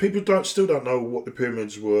 People still don't know what the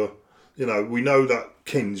pyramids were. We know that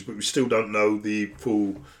kings, but we still don't know the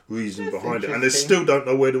full reason behind it. And they still don't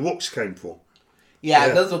know where the rocks came from.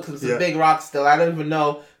 Yeah, those are some big rocks still. I don't even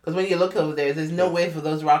know. Because when you look over there's no way for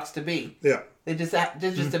those rocks to be. Yeah. They just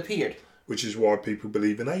appeared. Which is why people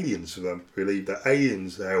believe in aliens. So they believe that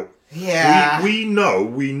aliens help. Yeah. We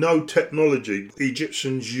know technology. The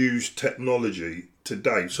Egyptians use technology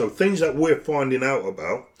today. So things that we're finding out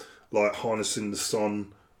about, like harnessing the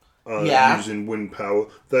sun, using wind power,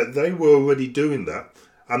 that they were already doing that.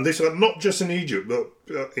 And this is not just in Egypt, but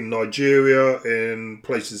in Nigeria, in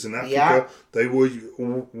places in Africa, they were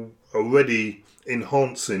already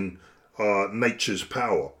enhancing nature's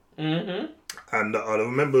power. Mm-hmm. And I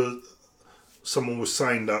remember someone was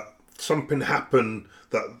saying that something happened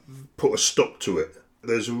that put a stop to it.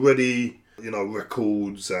 There's already,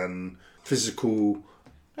 records and physical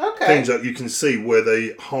things that you can see where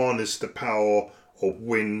they harness the power of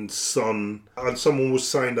wind, sun. And someone was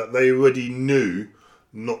saying that they already knew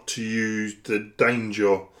not to use the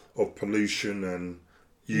danger of pollution and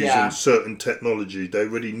using certain technology. They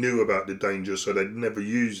already knew about the danger, so they'd never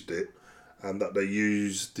used it, and that they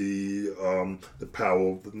used the power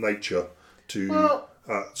of nature to.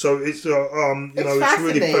 So it's it's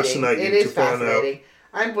really fascinating to find out.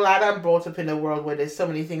 I'm glad I'm brought up in a world where there's so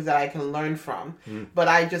many things that I can learn from, but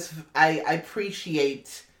I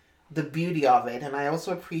appreciate the beauty of it, and I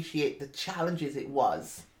also appreciate the challenges it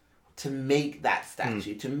was to make that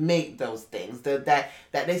statue, to make those things, that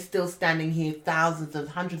they're still standing here thousands of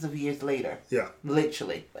hundreds of years later. Yeah.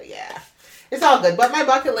 Literally. But it's all good. But my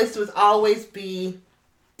bucket list would always be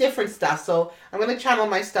different stuff. So I'm going to channel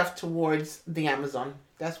my stuff towards the Amazon.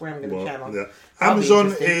 That's where I'm going to channel. Yeah.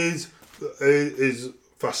 Amazon is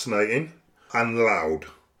fascinating and loud.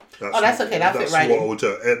 That's okay. That's it, right? That's what I would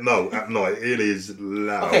do. No, at night. It is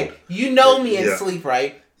loud. Okay. You know me and sleep,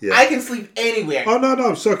 right? Yeah. I can sleep anywhere. Oh,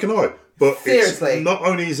 no, so can I. But Seriously. it's, not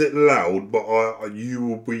only is it loud, but you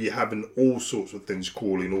will be having all sorts of things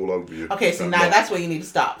crawling all over you. Okay, so now that's where you need to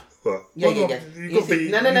stop. But, Yeah. You've got to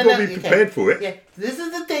be Okay. prepared for it. Yeah, this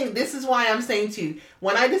is the thing. This is why I'm saying to you,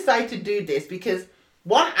 when I decide to do this, because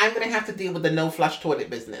one, I'm going to have to deal with the no flush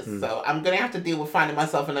toilet business. So I'm going to have to deal with finding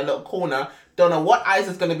myself in a little corner. Don't know what eyes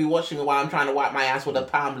is going to be watching me while I'm trying to wipe my ass with a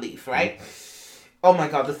palm leaf, right? Oh my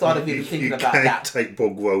God, the thought of even thinking about that. You can't take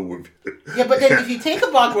bog roll with you. Yeah, but then if you take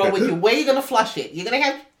a bog roll with you, where are you going to flush it? You're going to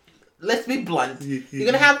have, let's be blunt, you're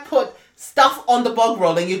going to have put stuff on the bog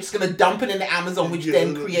roll and you're just going to dump it in the Amazon, which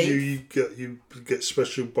then creates... You get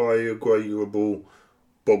special biodegradable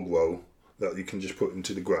bog roll that you can just put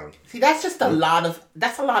into the ground. See, that's just a lot of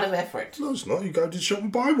effort. No, it's not. You go to the shop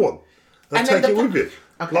and buy one. And then take it with you.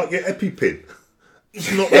 Okay. Like your EpiPen. It's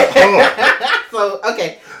not that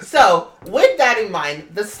hard. So, with that in mind,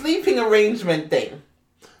 the sleeping arrangement thing.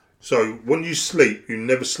 So, when you sleep, you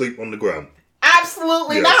never sleep on the ground.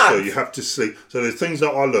 Absolutely not. So, you have to sleep. So, the things that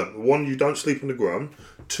I learned. One, you don't sleep on the ground.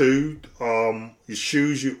 Two, your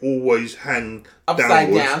shoes you always hang upside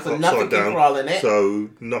downwards, down, so nothing can crawl in it. So,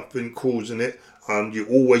 nothing crawls in it. You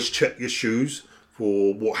always check your shoes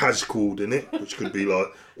for what has crawled in it, which could be like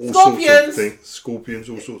all sorts of things. Scorpions,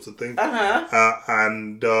 all sorts of things. There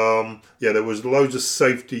was loads of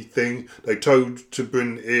safety things. They told to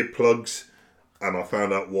bring earplugs, and I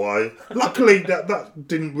found out why. Luckily, that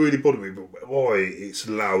didn't really bother me, but boy, it's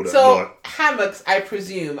loud at night. So, hammocks, I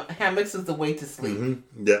presume. Hammocks is the way to sleep.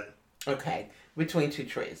 Mm-hmm. Yeah. Okay, between two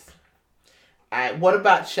trees. What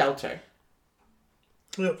about shelter?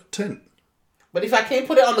 Yeah, tent. But if I can't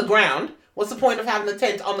put it on the ground, what's the point of having a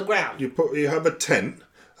tent on the ground? You have a tent,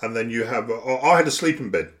 and then you have. I had a sleeping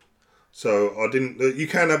bed, so I didn't. You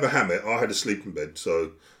can have a hammock. I had a sleeping bed,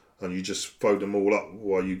 and you just fold them all up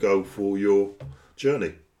while you go for your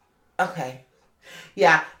journey. Okay.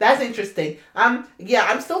 Yeah, that's interesting. I'm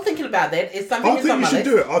still thinking about that. It's something. I think you should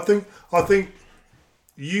do it. I think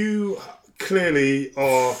you clearly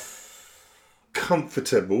are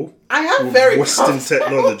comfortable. I am with very Western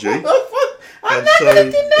technology. I'm not going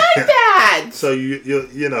to deny that. So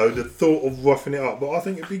you know the thought of roughing it up, but I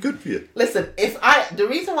think it'd be good for you. Listen, the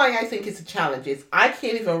reason why I think it's a challenge is I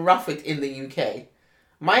can't even rough it in the UK.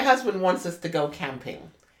 My husband wants us to go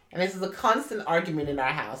camping, and this is a constant argument in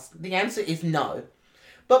our house. The answer is no.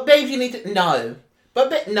 But babe, you need to no.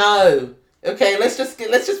 But no. Okay, let's just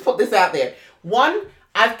put this out there. One,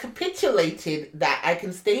 I've capitulated that I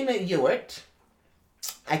can stay in a yurt.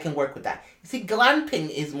 I can work with that. You see,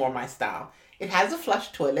 glamping is more my style. It has a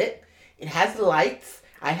flush toilet. It has lights.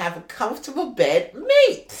 I have a comfortable bed.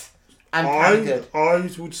 Mate, I'm kind of good. I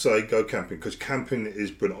would say go camping because camping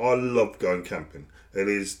is brilliant. I love going camping. It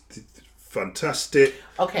is fantastic.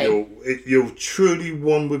 Okay. You're truly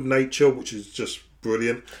one with nature, which is just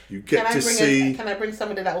brilliant. You get to see... Can I bring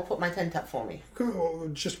somebody that will put my tent up for me?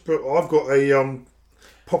 I've got a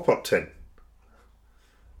pop-up tent.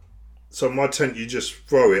 So my tent, you just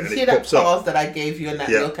throw it and it pops up. See that pause that I gave you and that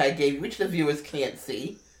look I gave you, which the viewers can't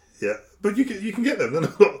see? Yeah, but you can get them. Then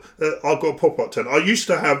I've got a pop-up tent. I used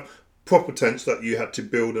to have proper tents that you had to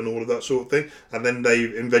build and all of that sort of thing, and then they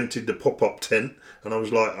invented the pop-up tent, and I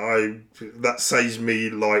was like, that saves me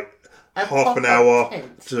like half an hour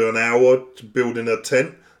to an hour to building a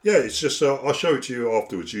tent. Yeah, it's just I'll show it to you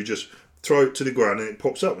afterwards. You just throw it to the ground and it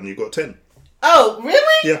pops up and you've got a tent. Oh,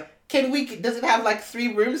 really? Yeah. Does it have like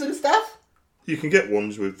 3 rooms and stuff? You can get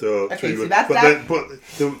ones with 3 rooms. But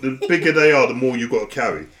the bigger they are, the more you've got to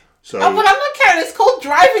carry. So. Oh, but I'm not carrying. It's called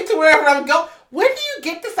driving to wherever I'm going. Where do you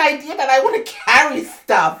get this idea that I want to carry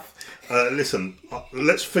stuff? Listen,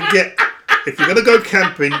 let's forget. If you're going to go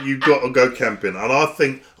camping, you've got to go camping. And I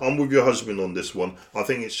think I'm with your husband on this one. I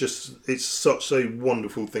think it's such a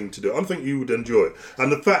wonderful thing to do. I think you would enjoy it.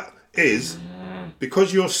 And the fact is,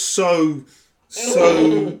 because you're so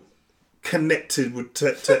connected with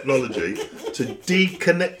technology, to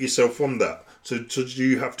deconnect yourself from that. So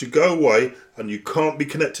you have to go away and you can't be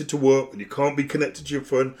connected to work and you can't be connected to your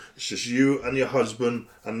phone. It's just you and your husband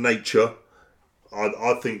and nature.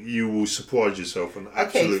 I think you will surprise yourself and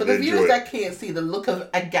absolutely enjoy it. Okay, for the viewers that can't see the look of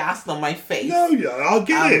aghast on my face. No, yeah, I'll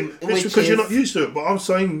get it. It's because you're not used to it. But I'm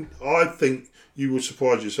saying I think you will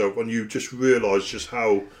surprise yourself and you just realise just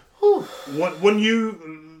how... when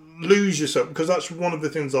you lose yourself, because that's one of the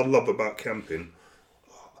things I love about camping,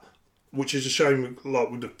 which is a shame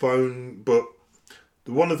like with the phone, but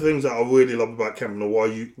one of the things that I really love about camping, or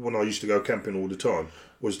when I used to go camping all the time,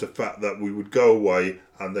 was the fact that we would go away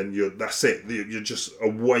and then that's it. You're just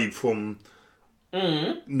away from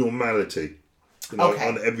normality. You know,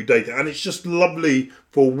 on everyday thing. And it's just lovely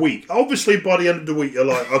for a week. Obviously, by the end of the week, you're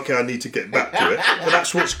like, okay, I need to get back to it. But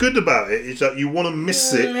that's what's good about it, is that you want to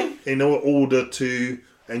miss it in order to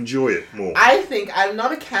enjoy it more. I think I'm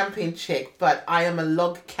not a camping chick, but I am a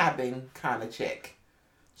log cabin kind of chick.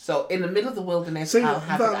 So in the middle of the wilderness, I'll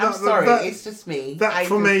have it. I'm sorry, it's just me. That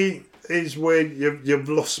for me is where you've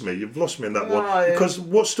lost me. You've lost me in that one. Because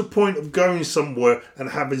what's the point of going somewhere and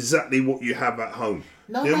have exactly what you have at home?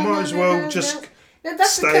 You might as well just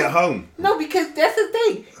stay at home. No, because that's the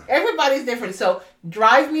thing. Everybody's different. So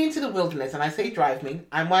drive me into the wilderness, and I say drive me.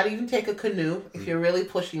 I might even take a canoe if you're really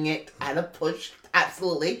pushing it at a push.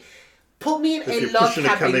 Absolutely. Put me in a log cabin. If you're pushing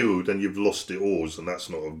a canoe, then you've lost the oars, and that's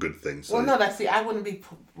not a good thing. So. Well, no, that's it. I wouldn't be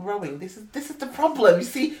rowing. This is the problem. You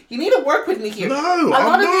see, you need to work with me here. No, a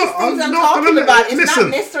lot of these things I'm talking about, it's not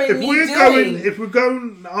necessarily me doing. If we're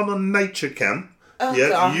going on a nature camp,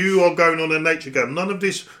 gosh. You are going on a nature camp. None of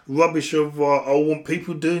this rubbish of I want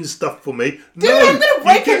people doing stuff for me. Dude, no, I'm gonna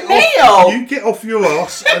break a nail. You get off your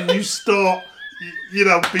ass and you start, being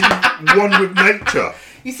one with nature.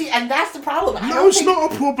 You see, and that's the problem. No, it's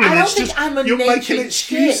not a problem. I don't think I'm a you're nature making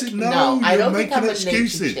excuses. chick. No, I don't making think I'm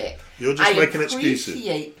excuses. a nature chick. You're just making excuses. I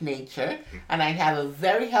appreciate nature, and I have a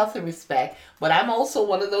very healthy respect, but I'm also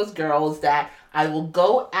one of those girls that I will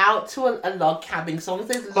go out to a log cabin as long as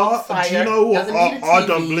there's log fire. Do you know what? Doesn't need a TV. I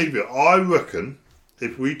don't believe it. I reckon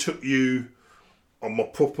if we took you on my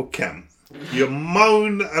proper camp, you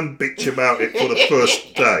moan and bitch about it for the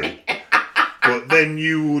first day, but then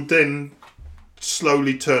you will then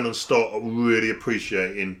slowly turn and start really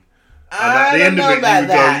appreciating. And at the end of it, you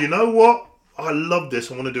go, you know what? I love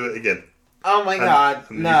this. I want to do it again. Oh my God!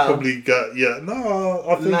 And no. You probably go,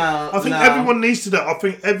 I think everyone needs to do that. I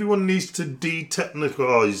think everyone needs to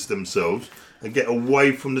de-technicalize themselves and get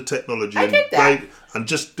away from the technology and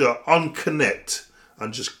just unconnect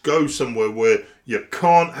and just go somewhere where you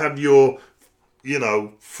can't have your,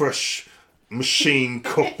 fresh machine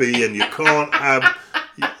coffee and you can't have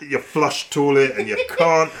your flush toilet and you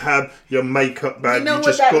can't have your makeup bag. You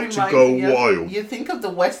just got to go wild. You think of the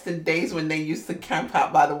Western days when they used to camp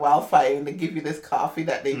out by the wildfire and they give you this coffee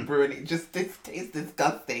that they brew and it just tastes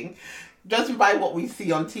disgusting. Judging by what we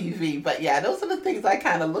see on TV. But yeah, those are the things I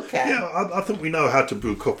kind of look at. Yeah, I think we know how to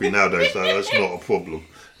brew coffee nowadays, so that's not a problem.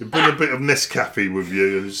 You bring a bit of Nescafe with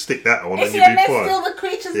you and stick that on and you'll be fine. That's still the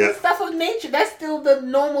creatures and stuff of nature. That's still the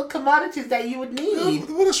normal commodities that you would need.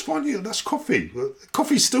 Well, that's fine. Yeah, that's coffee.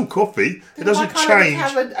 Coffee's still coffee. It doesn't change. Why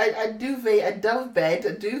can't I just have a duvet, a dove bed,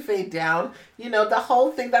 a duvet down, the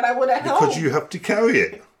whole thing that I would have home? Because you have to carry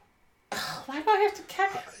it. Why do I have to carry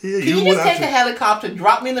it? Yeah, Can you just take a helicopter,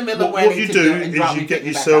 drop me in the middle of where I need to do, and is you get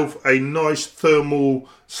yourself a nice thermal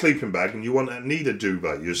sleeping bag, and you won't need a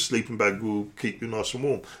duvet. Your sleeping bag will keep you nice and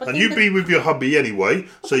warm. And you be with your hubby anyway,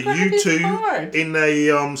 so you two in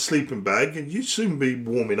a sleeping bag, and you soon be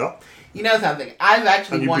warming up. You know something? I've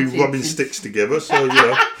actually wanted and you'd be rubbing sticks together, so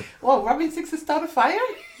yeah. Well, rubbing sticks to start a fire?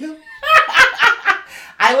 Yeah.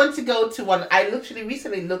 I want to go to one. I literally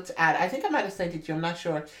recently looked at, I think I might have sent it to you, I'm not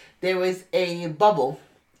sure. There was a bubble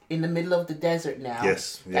in the middle of the desert now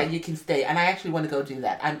that you can stay. And I actually want to go do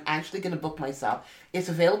that. I'm actually going to book myself. It's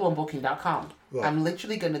available on booking.com. Right. I'm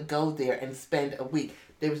literally going to go there and spend a week.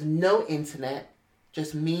 There's no internet,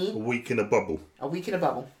 just me. A week in a bubble. A week in a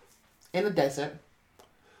bubble. In the desert.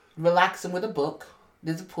 Relaxing with a book.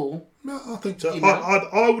 There's a pool. No, I think so.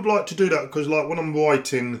 I would like to do that because, when I'm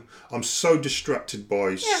writing, I'm so distracted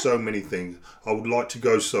by so many things. I would like to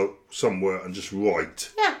go somewhere and just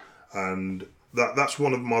write. Yeah. And that's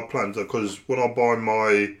one of my plans because when I buy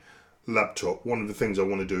my laptop, one of the things I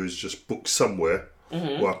want to do is just book somewhere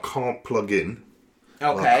where I can't plug in.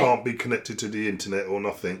 Okay. I can't be connected to the internet or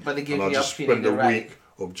nothing. But it gives you and I just spend a week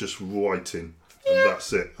of just writing. Yeah. And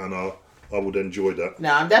that's it. And I would enjoy that.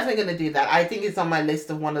 No, I'm definitely going to do that. I think it's on my list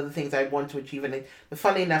of one of the things I want to achieve. And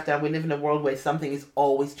funny enough, that we live in a world where something is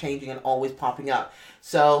always changing and always popping up.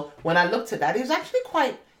 So when I looked at that, it was actually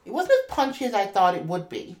it wasn't as punchy as I thought it would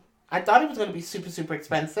be. I thought it was going to be super, super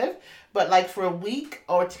expensive. But for a week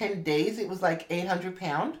or 10 days, it was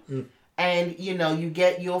 £800. Mm. And, you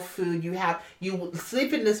get your food. You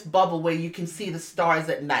sleep in this bubble where you can see the stars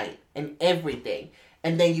at night and everything.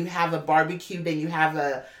 And then you have a barbecue. Then you have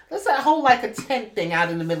a whole a tent thing out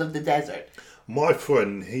in the middle of the desert. My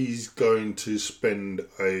friend, he's going to spend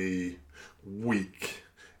a week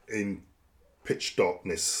in pitch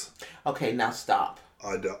darkness. Okay, now stop.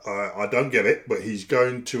 I don't get it, but he's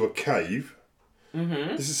going to a cave.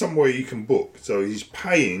 Mm-hmm. This is somewhere you can book. So he's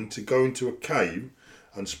paying to go into a cave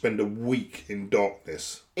and spend a week in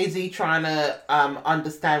darkness. Is he trying to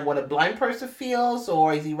understand what a blind person feels,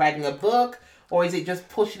 or is he writing a book? or is it just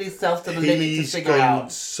pushing itself to the limit to He's figure gone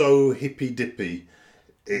out? so hippy dippy.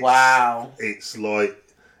 Wow. It's like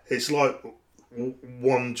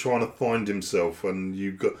one trying to find himself, and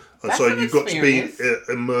you've got to be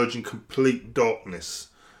immersed in complete darkness,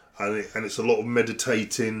 and it's a lot of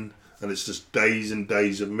meditating, and it's just days and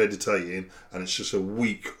days of meditating, and it's just a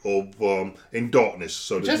week of in darkness.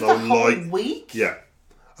 So there's just no a whole light. Week. Yeah,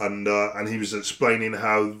 and he was explaining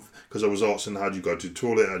how. Because I was asking, how do you go to the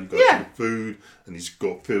toilet, how do you go to the food, and he's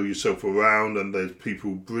got to feel yourself around, and there's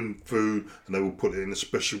people who bring food, and they will put it in a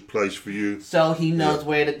special place for you. So he knows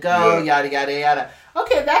where to go, yada, yada, yada.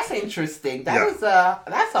 Okay, that's interesting. That's a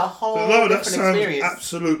whole different experience.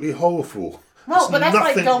 Absolutely horrible. Well, but that's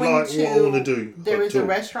like going like to. What I want to do. There is a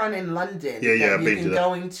restaurant in London that you can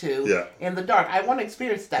go into in the dark. I want to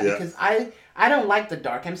experience that because I don't like the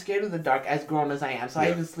dark. I'm scared of the dark, as grown as I am. So I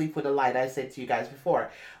even sleep with a light. I said to you guys before.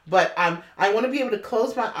 But I want to be able to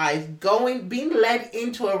close my eyes, being led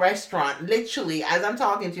into a restaurant, literally, as I'm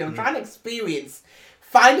talking to you. I'm trying to experience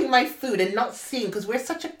finding my food and not seeing, because we're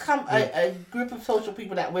such a group of social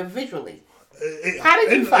people that we're visually. How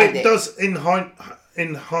did you find it? It does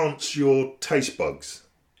enhance your taste buds.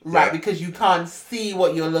 Right, because you can't see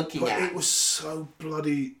what you're looking at. It was so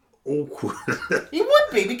bloody awkward. It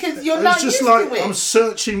would be, because you're not used to it. I'm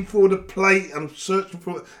searching for the plate.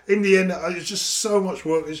 In the end, it's just so much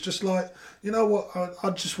work. It's just like, you know what?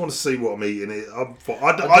 I just want to see what I'm eating. I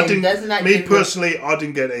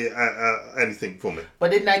didn't get anything from it.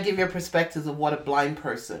 But didn't that give you a perspective of what a blind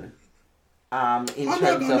person? I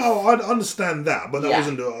understand that, but that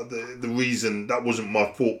wasn't the reason. That wasn't my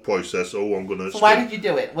thought process. I'm going to. So why did you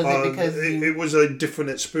do it? Was it because it was a different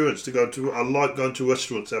experience to go to? I like going to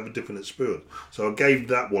restaurants to have a different experience. So I gave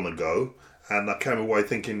that one a go, and I came away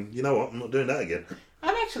thinking, you know what, I'm not doing that again.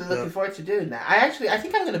 I'm actually looking forward to doing that. I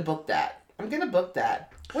think I'm going to book that. I'm going to book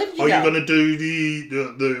that. Where did you go? Are you going to do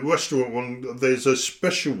the restaurant one? There's a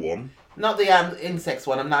special one. Not the insects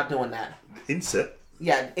one. I'm not doing that. Insect?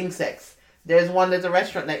 Yeah, insects. There's a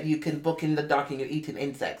restaurant that you can book in the dark and you're eating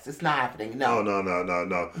insects. It's not happening, no.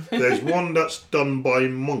 No. There's one that's done by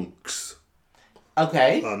monks.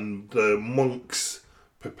 Okay. And the monks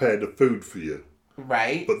prepare the food for you.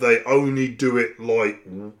 Right. But they only do it like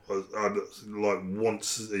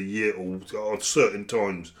once a year or certain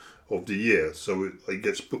times of the year. So it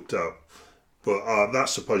gets booked out. But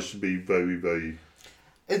that's supposed to be very, very...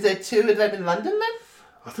 Is there two of them in London then?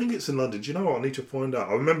 I think it's in London. Do you know what? I need to find out.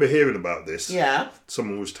 I remember hearing about this. Yeah.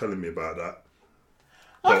 Someone was telling me about that.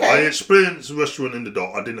 Okay. No, I experienced the restaurant in the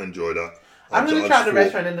dark. I didn't enjoy that. I'm going to try the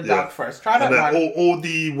restaurant in the dark first. Try that one. All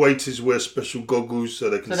the waiters wear special goggles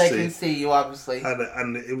so they can see. So they can see you, obviously.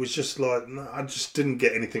 And it was just like, no, I just didn't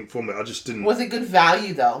get anything from it. I just didn't. Was it good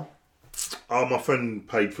value, though? My friend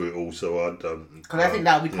paid for it all, so I don't. Because I think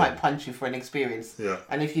that would be quite punchy for an experience. Yeah.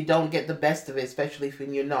 And if you don't get the best of it, especially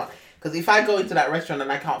when you're not. Because if I go into that restaurant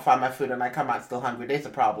and I can't find my food and I come out still hungry, there's a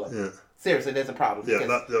problem. Yeah. Seriously, there's a problem. Yeah,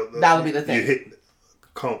 that would be the thing.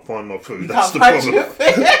 Can't find my food. That's the problem.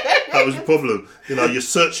 That was the problem. You're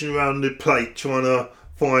searching around the plate trying to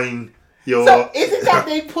find your... So, isn't that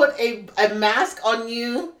they put a mask on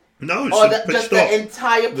you? No, it's or pitch dark. The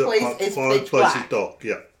entire place is pitch black? Is dark,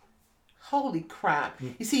 yeah. Holy crap.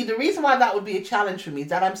 You see, the reason why that would be a challenge for me is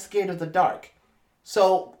that I'm scared of the dark.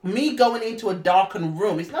 So, me going into a darkened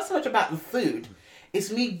room, it's not so much about the food.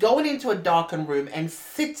 It's me going into a darkened room and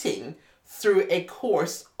sitting through a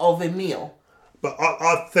course of a meal. But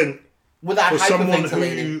I think without for someone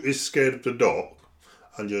who is scared of the dark,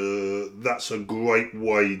 and that's a great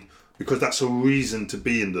way, because that's a reason to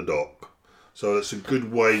be in the dark. So it's a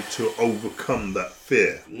good way to overcome that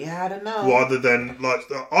fear. Yeah, I don't know. Rather than,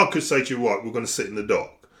 I could say to you, right, we're going to sit in the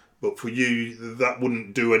dark. But for you, that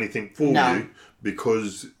wouldn't do anything for you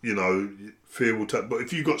because, fear will take... But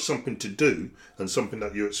if you got something to do and something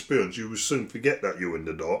that you experience, you will soon forget that you're in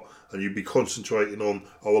the dark and you'd be concentrating on,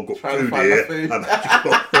 I've got food here and I've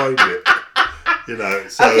got to find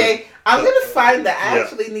it. So, okay, I'm going to find that. I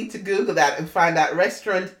actually need to Google that and find out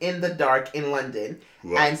restaurant in the dark in London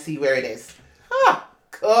and see where it is.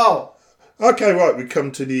 Cool. Okay, right, we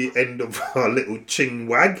come to the end of our little ching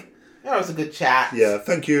wag. That was a good chat. Yeah,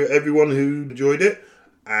 thank you everyone who enjoyed it.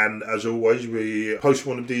 And as always, we post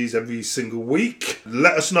one of these every single week.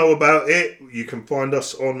 Let us know about it. You can find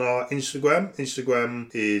us on our Instagram.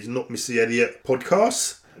 Instagram is Not Missy Elliott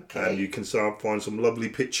Podcast. Okay. And you can find some lovely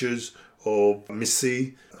pictures of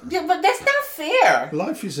Missy. Yeah, but that's not fair.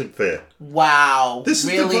 Life isn't fair. Wow. This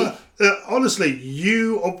really? Is honestly,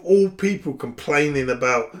 you of all people complaining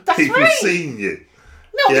about people seeing you.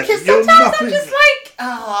 No, because sometimes I'm just like,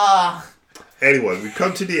 Anyway, we've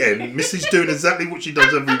come to the end. Missy's doing exactly what she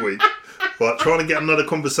does every week. Right, trying to get another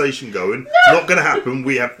conversation going. Not going to happen.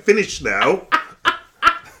 We have finished now.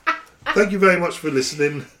 Thank you very much for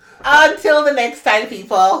listening. Until the next time,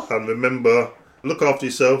 people. And remember, look after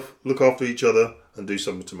yourself, look after each other, and do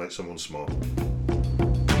something to make someone smile.